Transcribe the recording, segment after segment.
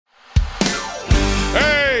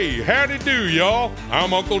howdy do, y'all.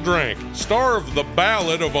 I'm Uncle Drank, star of The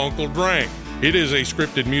Ballad of Uncle Drank. It is a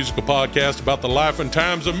scripted musical podcast about the life and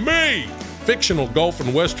times of me, fictional golf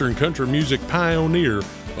and western country music pioneer,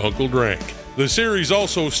 Uncle Drank. The series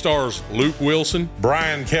also stars Luke Wilson,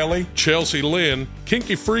 Brian Kelly, Chelsea Lynn,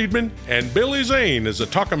 Kinky Friedman, and Billy Zane as a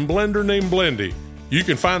talking blender named Blendy. You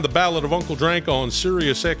can find The Ballad of Uncle Drank on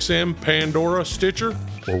SiriusXM, Pandora, Stitcher,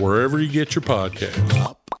 or wherever you get your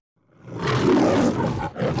podcasts.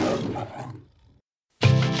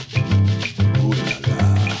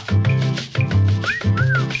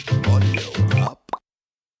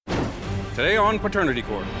 Today on Paternity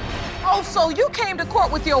Court. Oh, so you came to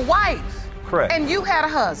court with your wife? Correct. And you had a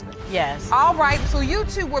husband? Yes. All right, so you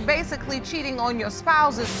two were basically cheating on your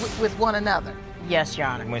spouses with one another? Yes, Your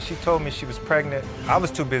Honor. When she told me she was pregnant, I was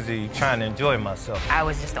too busy trying to enjoy myself. I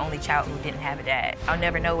was just the only child who didn't have a dad. I'll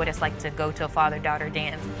never know what it's like to go to a father-daughter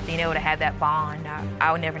dance, being able to have that bond.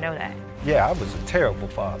 I'll never know that. Yeah, I was a terrible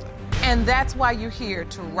father. And that's why you're here,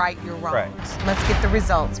 to right your wrongs. Right. Let's get the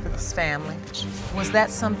results for this family. Was that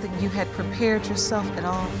something you had prepared yourself at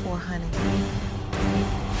all for, honey?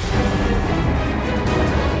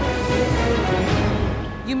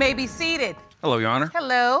 You may be seated. Hello, Your Honor.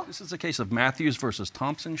 Hello. This is a case of Matthews versus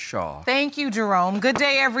Thompson Shaw. Thank you, Jerome. Good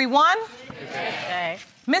day, everyone. Good day.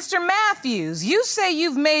 Mr. Matthews, you say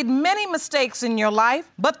you've made many mistakes in your life,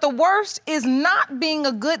 but the worst is not being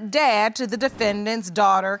a good dad to the defendant's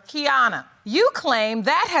daughter, Kiana. You claim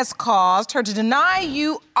that has caused her to deny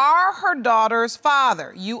you are her daughter's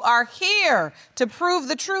father. You are here to prove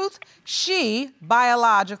the truth. She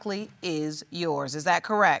biologically is yours. Is that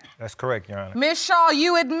correct? That's correct, Your Honor. Ms. Shaw,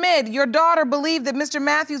 you admit your daughter believed that Mr.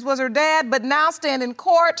 Matthews was her dad, but now stand in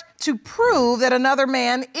court to prove that another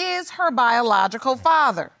man is her biological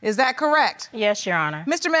father. Is that correct? Yes, Your Honor.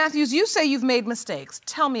 Mr. Matthews, you say you've made mistakes.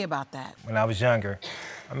 Tell me about that. When I was younger,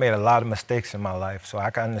 I made a lot of mistakes in my life, so I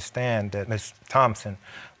can understand that Ms. Thompson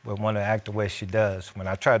would want to act the way she does. When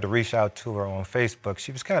I tried to reach out to her on Facebook,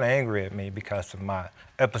 she was kind of angry at me because of my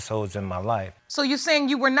episodes in my life. So you're saying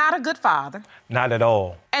you were not a good father? Not at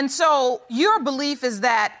all. And so your belief is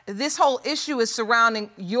that this whole issue is surrounding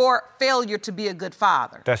your failure to be a good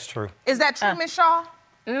father? That's true. Is that true, Ms. Shaw?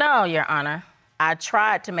 No, Your Honor. I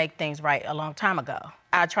tried to make things right a long time ago.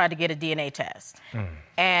 I tried to get a DNA test.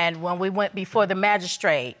 And when we went before the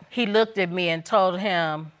magistrate, he looked at me and told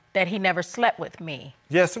him that he never slept with me.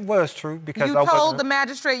 Yes, it was true because You told the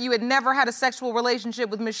magistrate you had never had a sexual relationship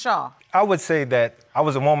with Ms. Shaw? I would say that I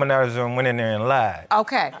was a womanizer and went in there and lied.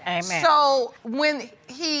 Okay. Amen. So when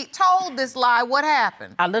he told this lie, what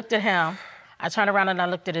happened? I looked at him, I turned around and I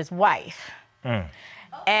looked at his wife.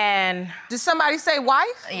 And Did somebody say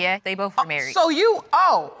wife? Yeah, they both were married. So you,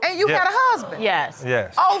 and you Yes. had a husband? yes.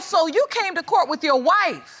 Yes. Oh, so you came to court with your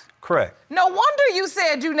wife? Correct. No wonder you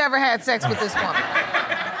said you never had sex with this woman.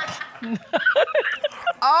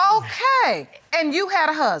 Okay. And you had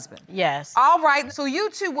a husband? Yes. All right. So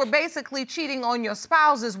you two were basically cheating on your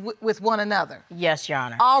spouses with one another? Yes, Your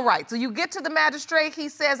Honor. All right. So you get to the magistrate. He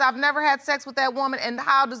says, I've never had sex with that woman. And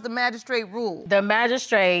how does the magistrate rule? The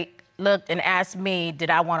magistrate looked and asked me, did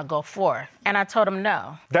I want to go forth? And I told him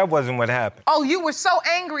no. That wasn't what happened. Oh, you were so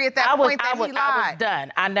angry at that point that he lied. I was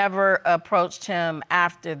done. I never approached him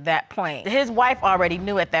after that point. His wife already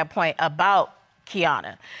knew at that point about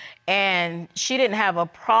Kiana. And she didn't have a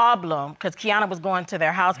problem because Kiana was going to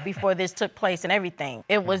their house before this took place and everything.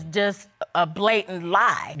 It was just a blatant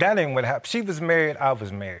lie. That ain't what happened. She was married, I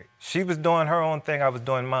was married. She was doing her own thing, I was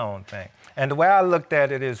doing my own thing. And the way I looked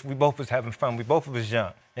at it is we both was having fun. We both was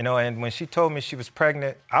young, you know, and when she told me she was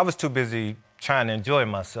pregnant, I was too busy trying to enjoy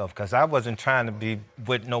myself because I wasn't trying to be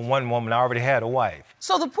with no one woman. I already had a wife.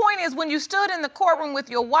 So the point is, when you stood in the courtroom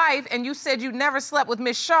with your wife and you said you never slept with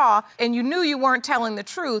Miss Shaw and you knew you weren't telling the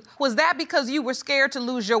truth, was that because you were scared to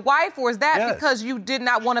lose your wife, or is that Yes. because you did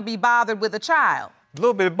not want to be bothered with a child? A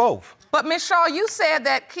little bit of both. But Miss Shaw, you said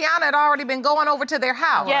that Kiana had already been going over to their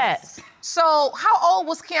house. Yes. So how old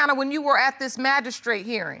was Kiana when you were at this magistrate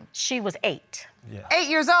hearing? She was 8. Yeah. 8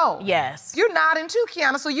 years old? Yes. You're nodding too,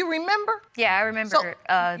 Kiana, so you remember? Yeah, I remember. So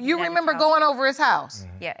you Nana's remember house. going over his house?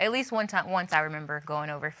 Yeah, at least once I remember going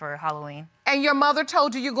over for Halloween. And your mother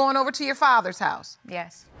told you you're going over to your father's house?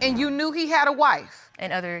 Yes. And you knew he had a wife?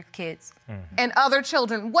 And other kids. And other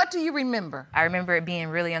children. What do you remember? I remember it being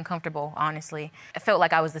really uncomfortable, honestly. I felt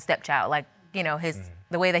like I was the stepchild. Like, you know,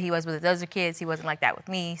 the way that he was with his other kids, he wasn't like that with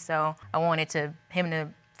me. So I wanted him to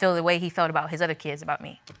feel the way he felt about his other kids about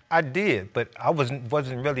me. I did, but I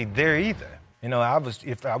wasn't really there either. You know,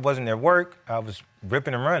 if I wasn't at work, I was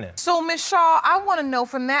ripping and running. So, Miss Shaw, I want to know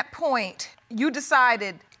from that point, you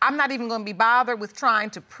decided I'm not even going to be bothered with trying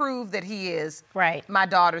to prove that he is my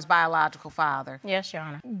daughter's biological father. Yes, Your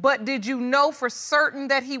Honor. But did you know for certain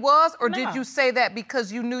that he was, or No. did you say that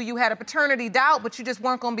because you knew you had a paternity doubt, but you just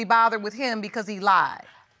weren't going to be bothered with him because he lied?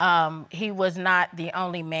 He was not the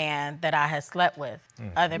only man that I had slept with.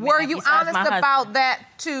 Other men Were you besides honest my husband. about that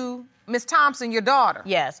to Miss Thompson, your daughter?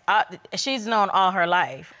 Yes, she's known all her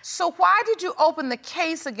life. So why did you open the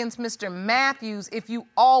case against Mr. Matthews if you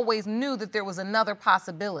always knew that there was another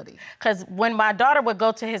possibility? Because when my daughter would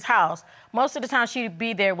go to his house, most of the time she'd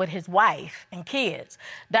be there with his wife and kids.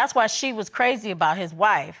 That's why she was crazy about his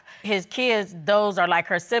wife. His kids, those are like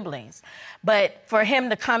her siblings. But for him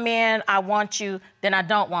to come in, I want you, then I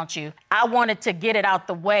don't want you. I wanted to get it out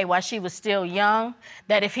the way while she was still young,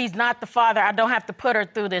 that if he's not the father, I don't have to put her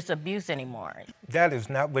through this abuse anymore. That is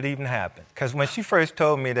not what even happened. Because when she first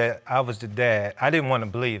told me that I was the dad, I didn't want to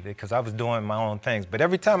believe it because I was doing my own things. But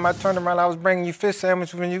every time I turned around, I was bringing you fish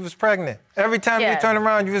sandwiches when you was pregnant. Every time you turned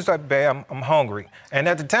around, you was like, babe, I'm hungry. And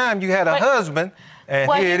at the time, you had a husband, and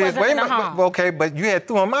well, here it is. Wait a minute. Okay, but you had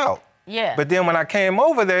threw him out. Yeah. But then when I came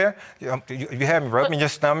over there, you had me rubbing your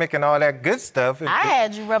stomach and all that good stuff. I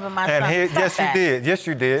had you rubbing my stomach. And yes, you did. Yes,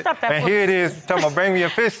 you did. Stop that. And here it is, talking about bring me a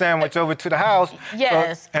fish sandwich over to the house.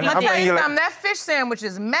 Yes. And I'll tell you something, that fish sandwich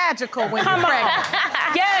is magical when you're pregnant.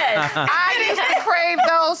 Yes. I used to crave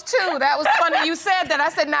those too. That was funny you said that. I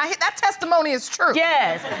said, now that testimony is true.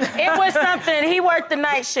 Yes. It was something. He worked the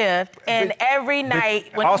night shift, and every night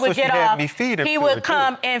when he would get off, he would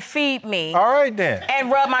come and feed me. All right, then.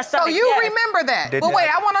 And rub my stomach. So you remember that. But wait,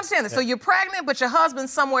 I want to understand this. So you're pregnant, but your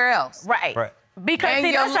husband's somewhere else. Right. Because and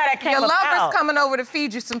see, that's how that came your about. lover's coming over to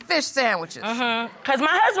feed you some fish sandwiches. Because my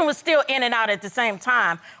husband was still in and out at the same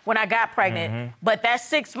time when I got pregnant. But that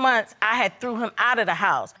 6 months, I had threw him out of the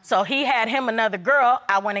house. So he had him another girl.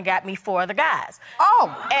 I went and got me 4 other guys.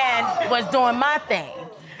 And was doing my thing.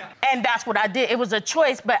 And that's what I did. It was a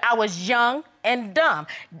choice, but I was young and dumb.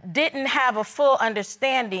 Didn't have a full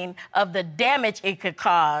understanding of the damage it could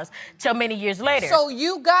cause till many years later. So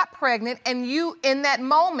you got pregnant, and you, in that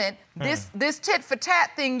moment, this tit for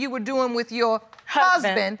tat thing you were doing with your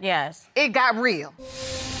husband, yes, it got real.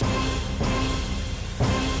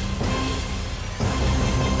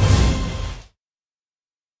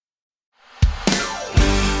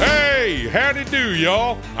 Hey, howdy do,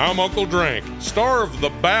 y'all. I'm Uncle Drank, star of The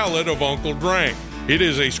Ballad of Uncle Drank. It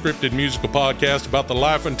is a scripted musical podcast about the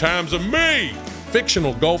life and times of me,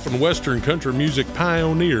 fictional Gulf and Western country music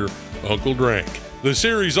pioneer, Uncle Drank. The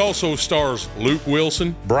series also stars Luke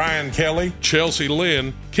Wilson, Brian Kelly, Chelsea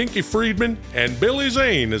Lynn, Kinky Friedman, and Billy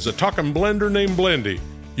Zane as a talking blender named Blendy.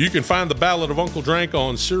 You can find The Ballad of Uncle Drank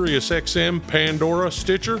on SiriusXM, Pandora,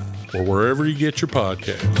 Stitcher, or wherever you get your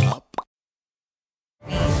podcasts.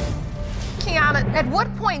 Kiana, at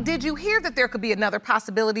what point did you hear that there could be another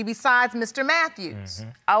possibility besides Mr. Matthews?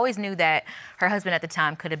 I always knew that her husband at the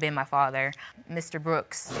time could have been my father. Mr.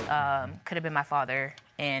 Brooks could have been my father,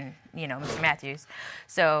 and, Mr. Matthews.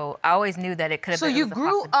 So I always knew that it could have been. So you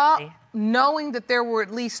grew up knowing that there were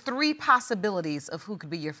at least 3 possibilities of who could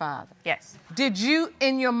be your father? Yes. Did you,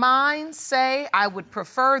 in your mind, say, I would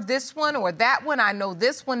prefer this one or that one, I know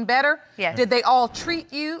this one better? Yes. Did they all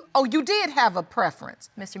treat you? Oh, you did have a preference.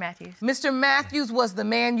 Mr. Matthews. Mr. Matthews was the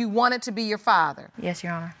man you wanted to be your father? Yes,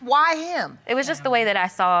 Your Honor. Why him? It was just the way that I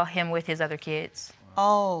saw him with his other kids.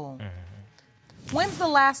 Oh. When's the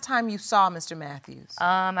last time you saw Mr. Matthews?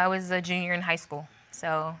 I was a junior in high school,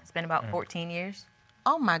 so it's been about 14 years.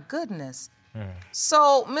 Oh, my goodness.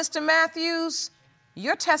 So, Mr. Matthews,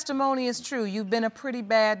 your testimony is true. You've been a pretty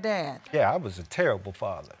bad dad. Yeah, I was a terrible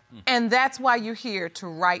father. And that's why you're here, to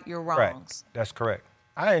right your wrongs. Right. That's correct.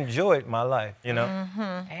 I enjoyed my life,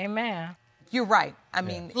 Amen. You're right. I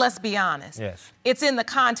mean, let's be honest. Yes. It's in the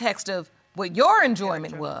context of what your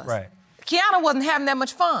enjoyment was. Right. Kiana wasn't having that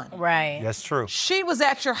much fun. Right. That's true. She was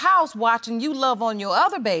at your house watching you love on your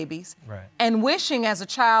other babies and wishing as a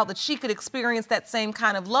child that she could experience that same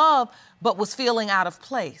kind of love, but was feeling out of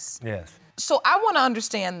place. Yes. So I want to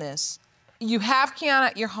understand this. You have Kiana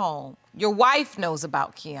at your home. Your wife knows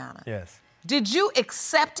about Kiana. Yes. Did you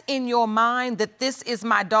accept in your mind that this is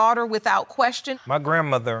my daughter without question? My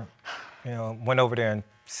grandmother, went over there and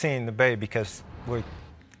seen the baby because where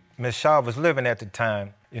Miss Shaw was living at the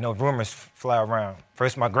time, rumors fly around.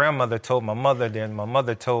 First, my grandmother told my mother, then my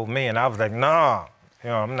mother told me, and I was like, nah,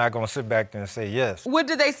 I'm not going to sit back there and say yes. What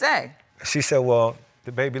did they say? She said, well,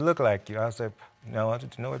 the baby look like you. I said, no,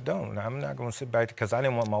 it don't. I'm not going to sit back because I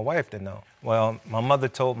didn't want my wife to know. Well, my mother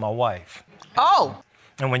told my wife. Oh.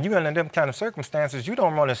 And when you're in them kind of circumstances, you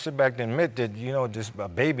don't want to sit back and admit that, this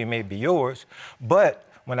baby may be yours. But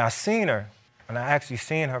when I seen her, when I actually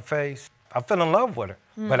seen her face, I fell in love with her,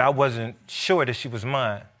 but I wasn't sure that she was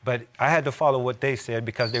mine. But I had to follow what they said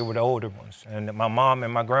because they were the older ones. And my mom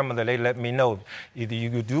and my grandmother, they let me know, either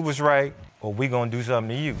you do what's right or we gonna do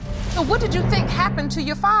something to you. So what did you think happened to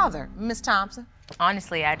your father, Miss Thompson?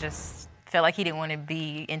 Honestly, I just felt like he didn't want to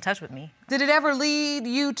be in touch with me. Did it ever lead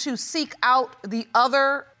you to seek out the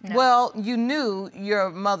other? No. Well, you knew your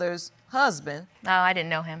mother's husband. No, I didn't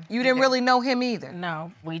know him. You didn't really know him either.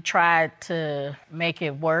 No, we tried to make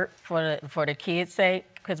it work for the kids' sake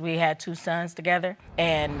because we had 2 sons together.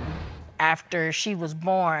 And after she was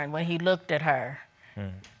born, when he looked at her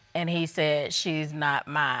and he said, "She's not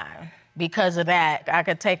mine." Because of that, I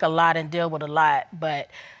could take a lot and deal with a lot, but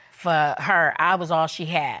for her, I was all she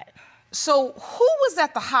had. So who was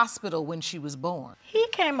at the hospital when she was born? He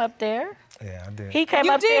came up there. Yeah, I did. He came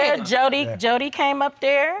You up there. did? Jody came up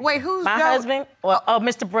there. Wait, who's my Jody? husband?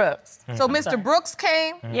 Mr. Brooks. So Mr. Brooks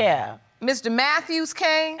came, Yeah, Mr. Matthews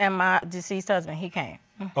came. and my deceased husband, he came.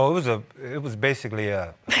 Oh, it was basically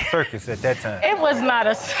a circus at that time. It was not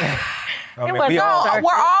a. I mean, was we not all- a circus.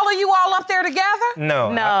 Were all of you all up there together?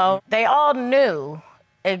 No. No, they all knew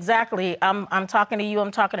exactly. I'm talking to you.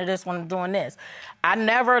 I'm talking to this one. I'm doing this. I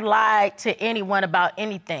never lied to anyone about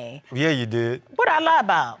anything. Yeah, you did. What I lie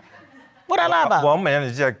about? What I lie about? Well, I'm gonna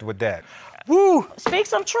interject with that. Woo! Speak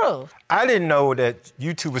some truth. I didn't know that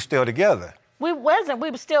you two were still together. We wasn't.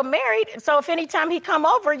 We were still married. So if anytime he come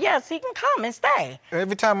over, yes, he can come and stay.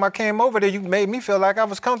 Every time I came over there, you made me feel like I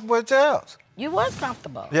was comfortable at your house. You was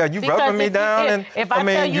comfortable. Yeah, you Because rubbing me if down, and if I I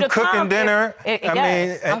mean, tell you you to cooking come, dinner.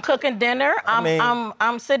 Yes, I'm cooking dinner. mean-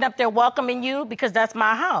 I'm sitting up there welcoming you because that's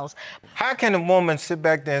my house. How can a woman sit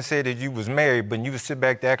back there and say that you was married, but you would sit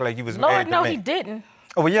back there act like you was married Lord, to no, me? he didn't.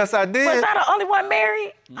 Oh, well, yes, I did. Was I the only one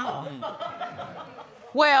married?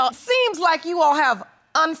 Well, seems like you all have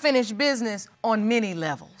unfinished business on many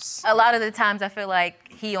levels. A lot of the times I feel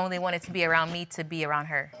like he only wanted to be around me to be around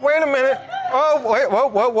her. Wait a minute. Oh, wait,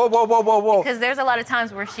 whoa. Because there's a lot of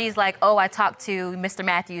times where she's like, "Oh, I talked to Mr.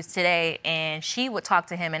 Matthews today," and she would talk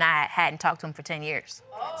to him and I hadn't talked to him for 10 years.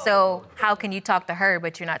 So how can you talk to her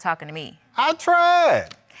but you're not talking to me? I tried.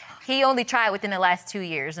 He only tried within the last 2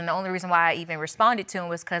 years, and the only reason why I even responded to him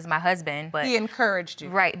was because my husband. But He encouraged you.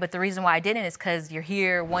 right, but the reason why I didn't is because you're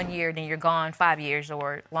here 1 year, then you're gone 5 years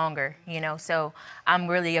or longer, you know? So I'm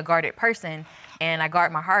really a guarded person, and I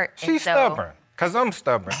guard my heart. and She's so, stubborn, because I'm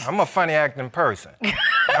stubborn. I'm a funny acting person. I'm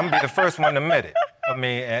going to be the first one to admit it. I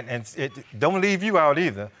mean, and it don't leave you out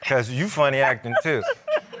either, because you funny acting too.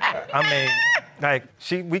 I mean, like,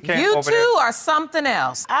 we came You over two there. are something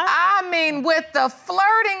else. I mean, with the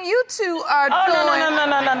flirting you two are doing.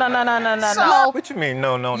 No. So, What you mean,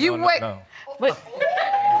 no. But,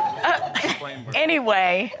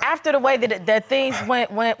 anyway, after the way that things went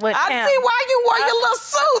with I him. see why you wore your little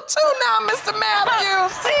suit too now, Mr.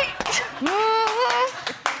 Matthews.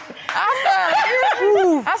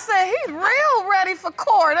 I said, he's real ready for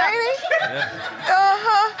court, ain't he?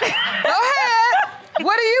 Uh-huh. Go ahead.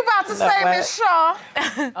 What are you about to say, Miss Shaw?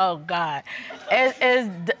 Oh God, is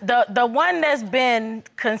the one that's been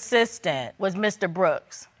consistent was Mr.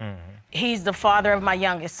 Brooks. Mm-hmm. He's the father of my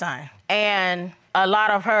youngest son, and a lot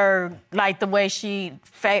of her, like the way she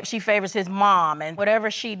favors his mom, and whatever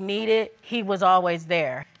she needed, he was always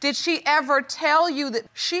there. Did she ever tell you that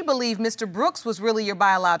she believed Mr. Brooks was really your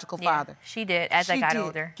biological father? Yeah, she did as I She got did.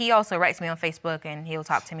 older. He also writes me on Facebook and he'll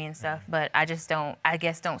talk to me and stuff, but I just don't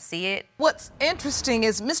see it. What's interesting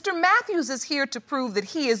is Mr. Matthews is here to prove that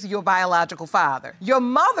he is your biological father. Your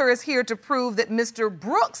mother is here to prove that Mr.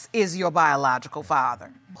 Brooks is your biological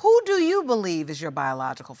father. Who do you believe is your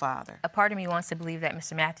biological father? A part of me wants to believe that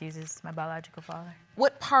Mr. Matthews is my biological father.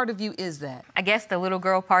 What part of you is that? I guess the little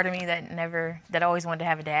girl part of me that always wanted to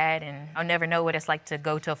have a dad, and I'll never know what it's like to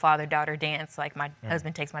go to a father-daughter dance like my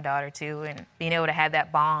husband takes my daughter to, and being able to have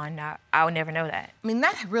that bond, I'll never know that. I mean,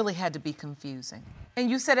 that really had to be confusing. And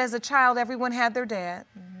you said as a child, everyone had their dad.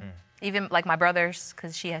 Mm-hmm. Even like my brothers,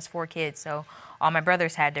 because she has 4 kids, so all my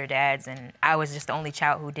brothers had their dads, and I was just the only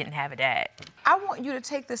child who didn't have a dad. I want you to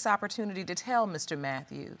take this opportunity to tell Mr.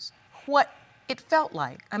 Matthews what it felt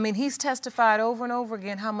like. I mean, he's testified over and over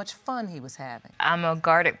again how much fun he was having. I'm a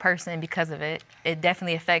guarded person because of it. It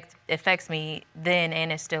definitely affects me then,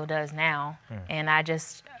 and it still does now. And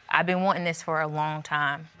I've been wanting this for a long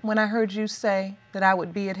time. When I heard you say that I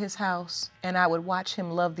would be at his house and I would watch him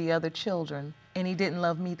love the other children and he didn't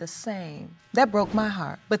love me the same, that broke my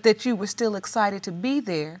heart. But that you were still excited to be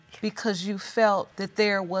there because you felt that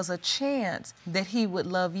there was a chance that he would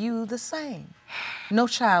love you the same. No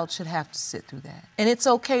child should have to sit through that. And it's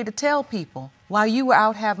okay to tell people, while you were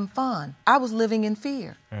out having fun, I was living in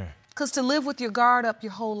fear. Because to live with your guard up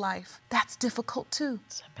your whole life, that's difficult too.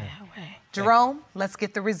 It's a bad way. Jerome, let's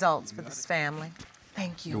get the results for this family.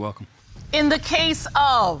 Thank you. You're welcome. In the case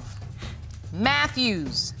of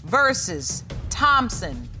Matthews versus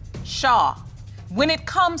Thompson Shaw, when it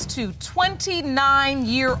comes to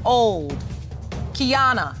 29-year-old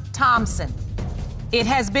Kiana Thompson, it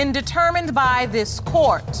has been determined by this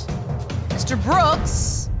court, Mr.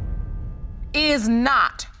 Brooks is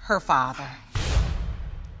not her father.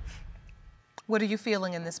 What are you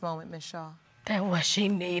feeling in this moment, Ms. Shaw? That's what she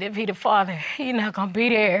needed. If he the father, he not gonna be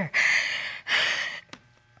there.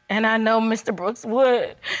 And I know Mr. Brooks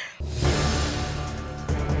would.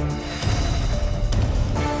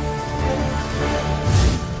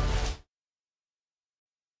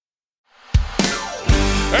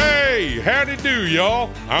 Hey, howdy do, y'all.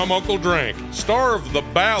 I'm Uncle Drank, star of The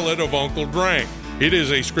Ballad of Uncle Drank. It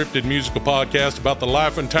is a scripted musical podcast about the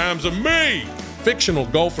life and times of me, fictional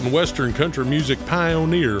golf and western country music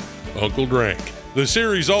pioneer, Uncle Drank. The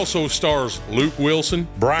series also stars Luke Wilson,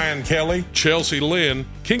 Brian Kelly, Chelsea Lynn,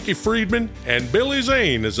 Kinky Friedman, and Billy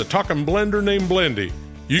Zane as a talking blender named Blendy.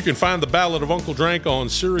 You can find The Ballad of Uncle Drank on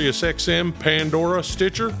SiriusXM, Pandora,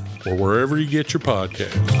 Stitcher, or wherever you get your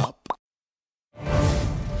podcasts.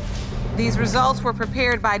 These results were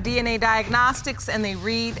prepared by DNA Diagnostics, and they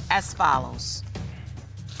read as follows.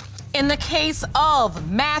 In the case of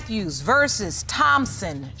Matthews versus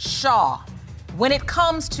Thompson Shaw, when it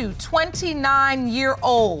comes to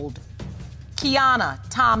 29-year-old Kiana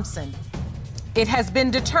Thompson, it has been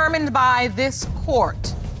determined by this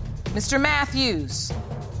court, Mr. Matthews,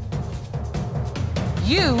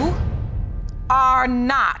 you are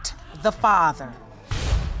not the father.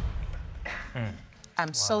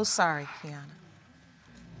 I'm so sorry, Kiana.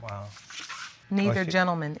 Wow. Neither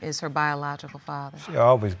gentleman is her biological father. She'll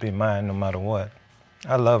always be mine no matter what.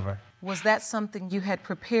 I love her. Was that something you had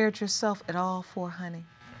prepared yourself at all for, honey?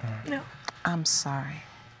 No. I'm sorry.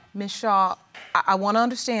 Ms. Shaw, I want to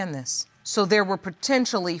understand this. So there were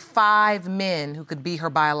potentially 5 men who could be her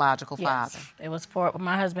biological father. It was for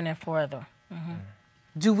my husband and 4 other.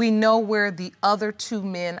 Do we know where the other 2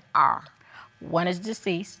 men are? One is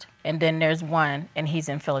deceased, and then there's one, and he's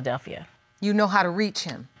in Philadelphia. You know how to reach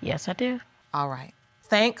him? Yes, I do. All right.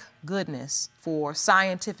 Thank goodness for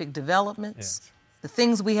scientific developments, the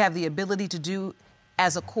things we have the ability to do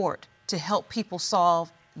as a court to help people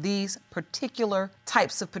solve these particular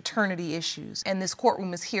types of paternity issues. And this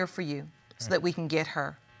courtroom is here for you so that we can get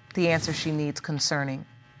her the answer she needs concerning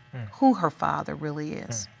who her father really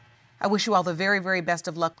is. I wish you all the very, very best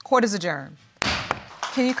of luck. Court is adjourned.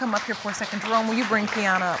 Can you come up here for a second? Jerome, will you bring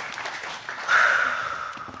Kiana up?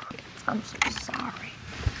 I'm so sorry.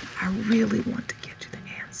 I really want to get you the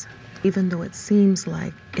answer. Even though it seems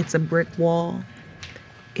like it's a brick wall,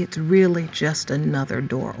 it's really just another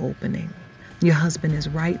door opening. Your husband is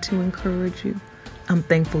right to encourage you. I'm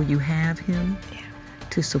thankful you have him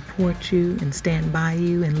to support you and stand by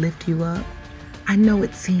you and lift you up. I know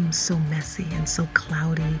it seems so messy and so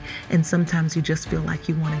cloudy, and sometimes you just feel like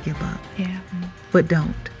you want to give up. Yeah. But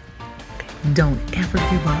don't. Don't ever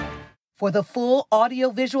give up. For the full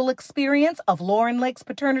audio-visual experience of Lauren Lake's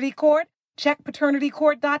Paternity Court, check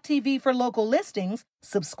paternitycourt.tv for local listings,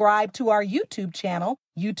 subscribe to our YouTube channel,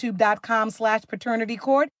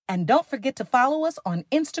 youtube.com/paternitycourt, and don't forget to follow us on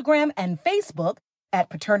Instagram and Facebook at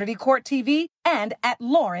Paternity Court TV and at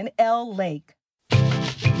Lauren L. Lake.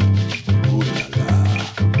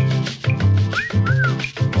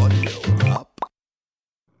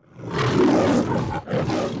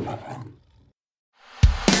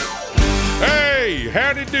 Hey,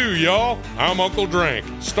 howdy do, y'all. I'm Uncle Drank,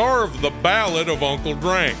 star of The Ballad of Uncle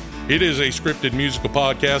Drank. It is a scripted musical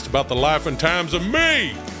podcast about the life and times of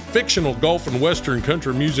me, fictional golf and western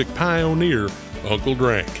country music pioneer, Uncle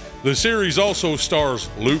Drank. The series also stars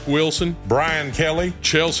Luke Wilson, Brian Kelly,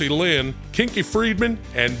 Chelsea Lynn, Kinky Friedman,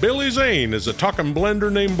 and Billy Zane as a talking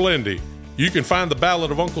blender named Blendy. You can find The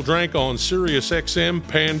Ballad of Uncle Drank on SiriusXM,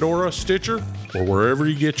 Pandora, Stitcher, or wherever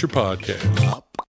you get your podcasts.